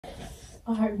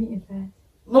My heart beating fast.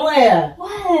 Malaya.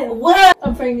 What? What?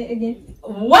 I'm pregnant again.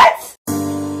 What?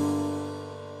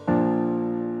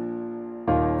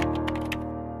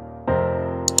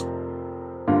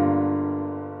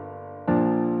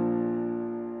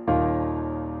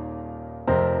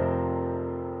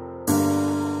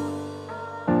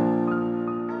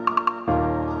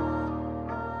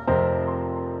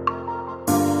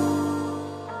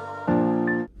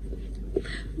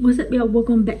 What's up, y'all?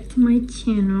 Welcome back to my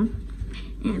channel.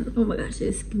 And oh my gosh,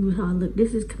 this is how I look.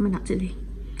 This is coming out today.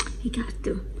 He got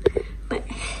to. But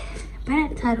by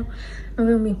that title, I'm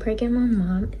gonna be pranking my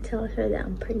mom and tell her that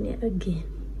I'm pregnant again.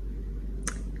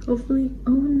 Hopefully.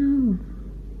 Oh no.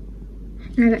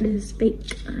 And I got this fake,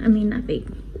 I mean not fake,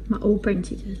 my old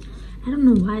pregnancy test. I don't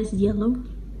know why it's yellow.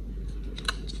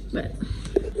 But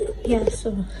yeah,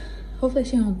 so hopefully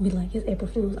she don't be like, it's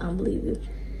April Fool's, I don't believe it.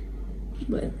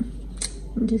 But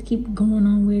just keep going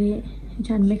on with it and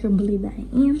trying to make her believe that I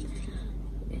am.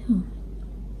 Ew.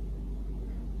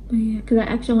 But yeah, because I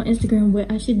asked y'all on Instagram what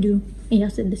I should do, and y'all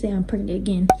said to say I'm pregnant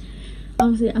again.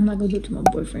 Obviously, I'm not gonna do it to my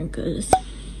boyfriend because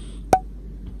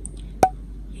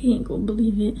he ain't gonna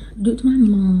believe it. Do it to my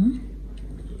mom.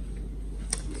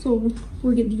 So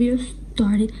we'll get the video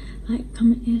started. Like,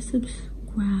 comment, and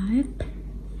subscribe.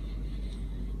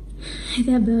 Hit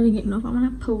that bell to get notified when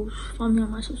I post. Follow me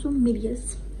on my social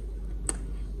medias.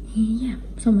 And yeah,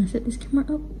 so I'm gonna set this camera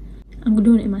up. I'm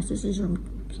doing it in my sister's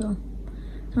room. So I'm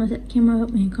gonna set the camera up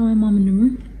and call my mom in the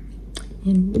room.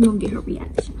 And we're gonna get her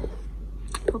reaction.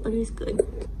 Hopefully it's good.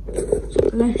 So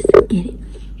let's get it.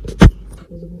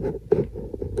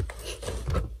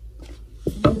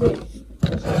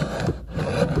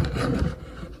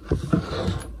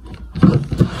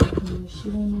 She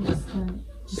don't need to stand.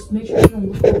 Just make sure she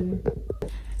don't look at me.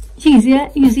 You can see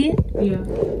that? You can see it? Yeah.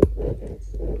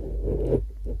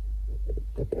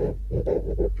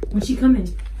 When she come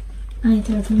in? I ain't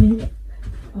telling you yet.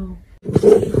 Oh.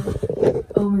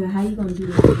 Oh my god, how you gonna do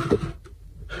that?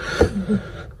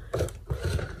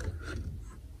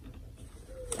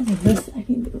 Okay, this I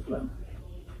can do it, bro.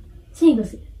 She ain't gonna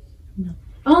see it. No.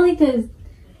 Only cause,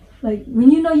 like, when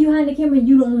you know you behind the camera,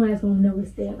 you the only one that's gonna know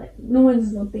it's there. Like, no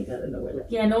one's gonna think out of nowhere. Like,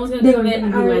 Yeah, no one's gonna They come were- in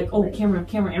and be I- like, oh, like- camera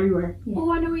everywhere. Yeah.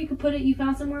 Oh, I know where you could put it. You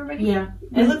found somewhere already? Yeah.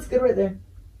 It looks good right there.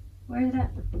 Where is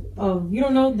that? Oh, you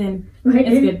don't know? Then right it's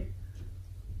there. good.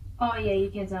 Oh, yeah, you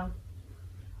can't tell.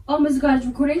 Oh, Mr. God is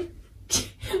recording?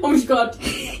 Oh my god.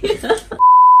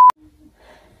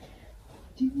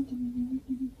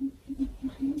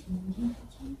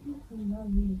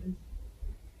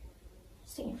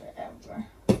 Singing forever.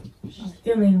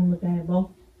 Still ain't gonna look at it,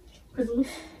 Bo.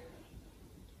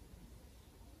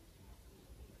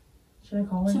 Should I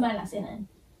call She her? might not say nothing.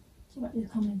 She might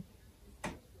just come in.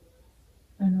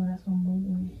 I know that's what I'm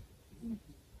moving.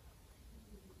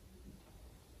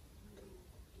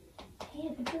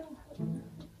 Hey, the girl.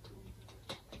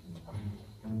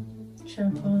 Should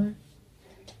I call her?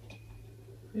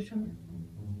 Which one?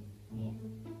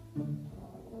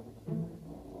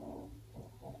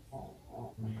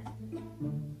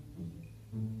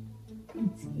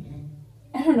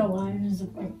 I don't know why. I'm just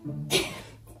like,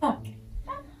 fuck.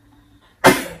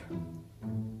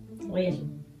 Where is she?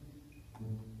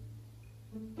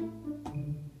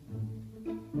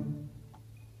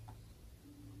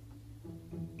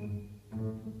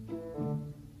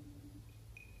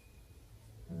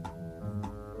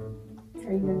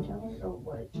 Are you gonna tell her or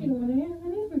what? She don't want to answer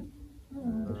either.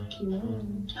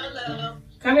 Hello.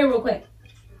 Come here real quick.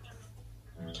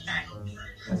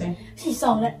 Okay. She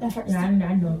saw that first Yeah, time.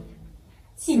 I know.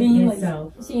 She didn't like.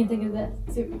 Herself. She didn't think of that.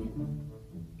 Seriously.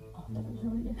 Oh, that was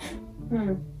really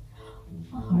good.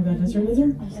 Oh my god, that's her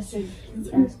laser? I guess we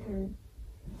ask her.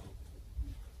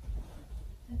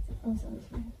 That's it. I'm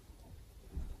sorry.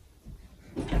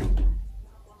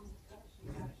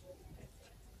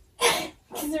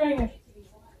 Kiss her right here.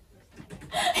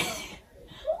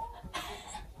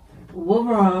 What's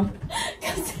wrong?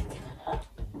 Come sit down.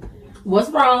 What's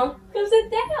wrong? Come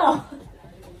sit down.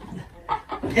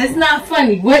 It's not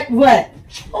funny. What?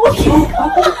 Oh,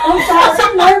 I'm sorry.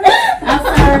 I'm nervous. I'm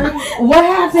sorry. What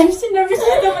happened? She never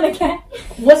said that with a cat.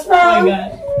 What's wrong? Oh my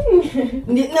god.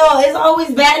 No, it's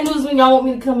always bad news when y'all want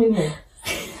me to come in here.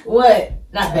 What?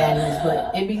 Not bad news,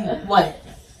 but it be what?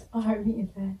 My heart beating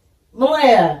fast.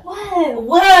 Malaya. What?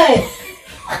 What?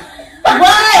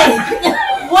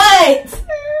 What?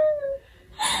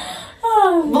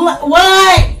 Oh, What?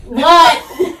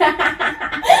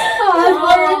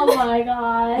 oh my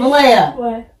god. Malaya.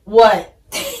 What? What?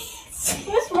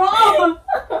 What's wrong?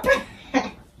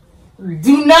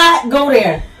 Do not go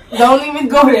there. Don't even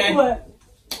go there. What?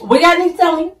 What y'all need to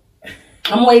tell me?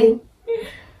 I'm waiting.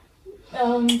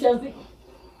 Chelsea.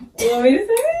 You want me to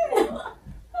say it?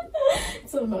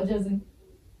 Something about Chelsea.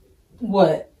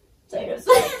 What? She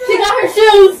got her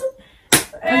shoes.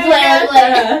 I'm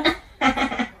playing.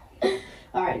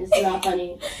 Alright, this is not funny.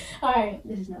 Alright.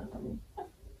 This is not funny.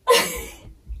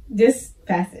 This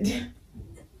passage.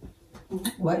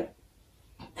 What?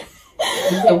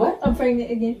 You said what? I'm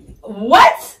pregnant again.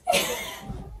 What?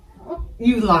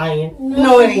 You lying.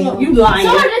 No, it ain't. You lying.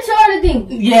 Show her the thing.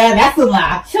 Yeah, that's a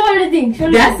lie. Show her the thing. Show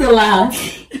her the That's thing. a lie.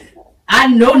 I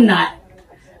know not.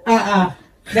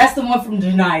 That's the one from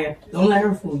Denia. Don't let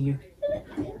her fool you.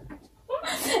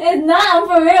 It's not. I'm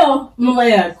for real.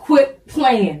 Malaya, quit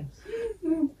playing.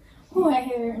 Who I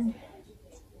hear?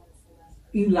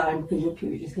 You lying because your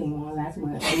period just came on last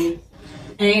month. And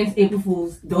it's April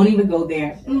Fools. Don't even go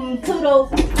there. Kudos.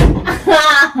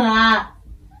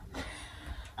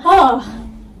 Oh.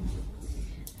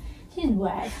 She's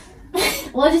whack.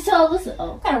 Well, just tell Alyssa.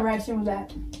 Oh. What kind of reaction was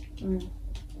that?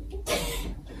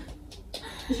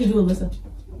 What you do, Alyssa?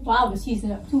 Well, I was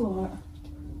cheesing up too hard.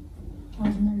 I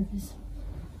was nervous.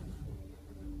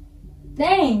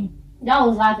 Dang. Y'all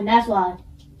was laughing, that's why.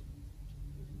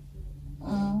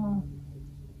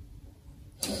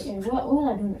 Okay, what was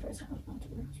I doing the first time?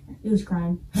 You was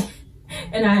crying.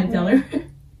 And I had to tell her.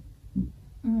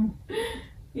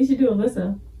 You should do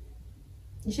Alyssa.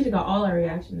 You should have got all our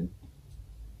reactions.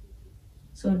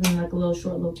 So it would have been like a little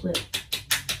short little clip.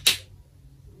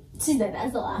 She said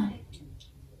that's a lie.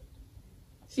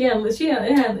 She was,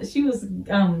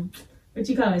 what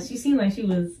you call it? She seemed like she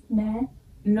was, Mad?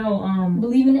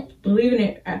 believing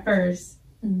it at first.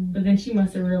 Mm. But then she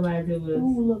must have realized it was.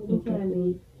 Ooh, look what I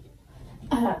made.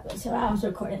 So I was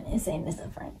recording and saying this to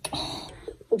Frank.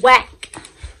 Whack.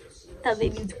 That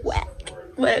baby's whack.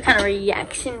 What kind of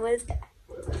reaction was that?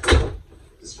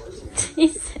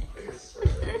 Jesus.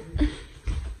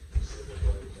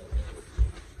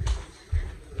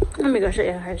 Let me go show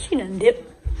you her. She done dipped.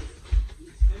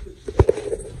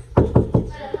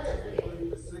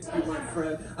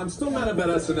 I'm still mad about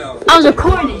SNL. I was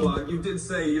recording. You did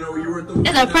say, you were at the.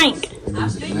 It's a prank.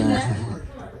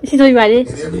 She told you about this?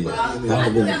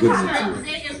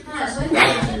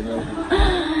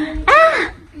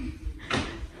 Ah!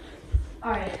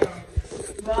 Alright.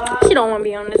 She don't want to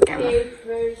be on this camera.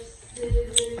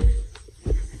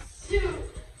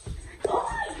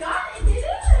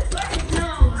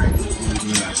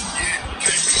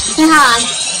 Say hi.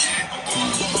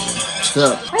 What's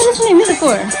up? Why is this what you music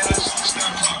for?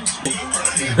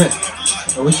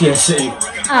 What she had to say?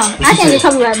 Oh, I can't get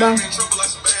copyright, bro.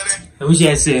 What she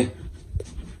had to say?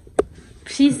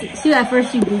 She at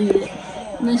first she believed it.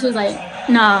 And then she was like,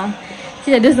 no.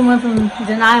 She said this is the one from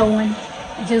Denial one.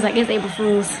 And she was like, it's April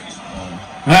Fool's.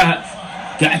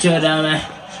 Gotcha down there.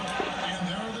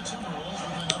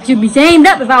 She'd be shamed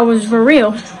up if I was for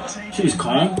real. She was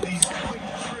calm.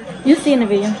 You'll see in the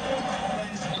video.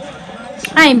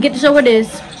 I didn't even get to show what it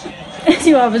is.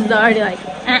 She was already like,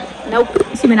 nope.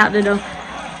 She went out the door.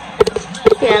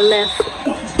 Yeah, I left.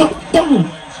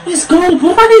 Let's go,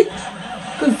 boy.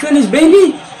 Good finish,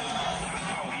 baby.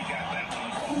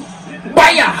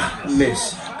 Baya!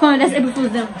 Miss. Come on, that's April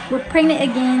Fool's. We're pregnant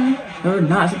again. No, we're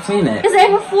not. Stop saying that. It's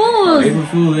April Fool's. April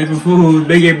Fools, April Fools,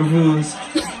 big April Fools.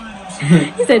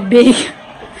 He said big.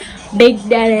 Big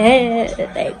daddy.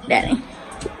 Big daddy.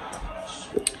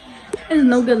 There's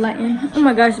no good lighting. Oh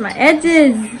my gosh, my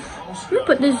edges. Let me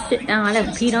put this shit down. I done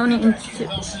peed on it and shit.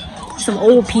 Some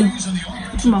old pee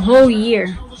from a whole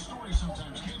year.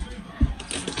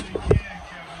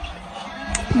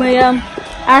 But yeah,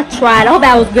 I tried. I hope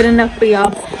that was good enough for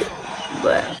y'all.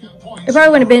 But it probably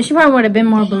would have been. She probably would have been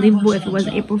more believable if it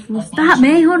wasn't April Fool's. Stop,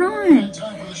 man. Hold on.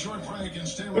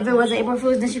 If it wasn't April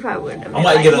Fool's, then she probably would have. I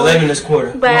might get 11 this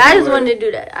quarter. But I just wanted to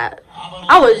do that.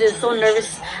 I was just so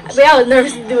nervous. But I was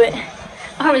nervous to do it.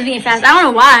 My heart was beating fast. I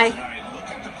don't know why.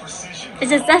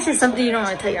 That's just something you don't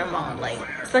want to tell your mom, like,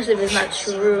 especially if it's not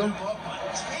true.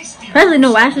 Especially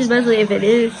no, actually, especially if it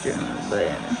is true. But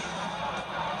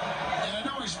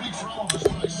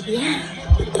yeah,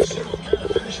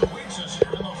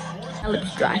 my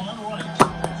lips dry.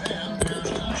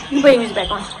 You put your music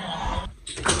back on.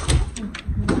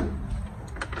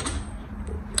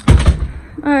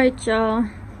 Alright, y'all.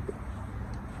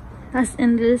 That's the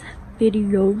end of this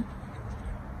video.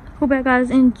 Hope you guys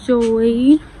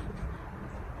enjoyed.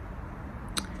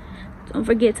 Don't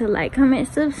forget to like, comment,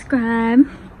 subscribe.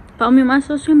 Follow me on my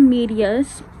social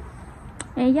medias.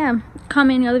 And yeah,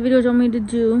 comment any other videos you want me to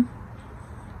do.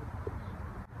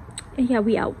 And yeah,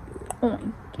 we out.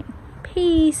 Okay.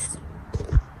 Peace.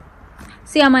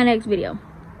 See you on my next video.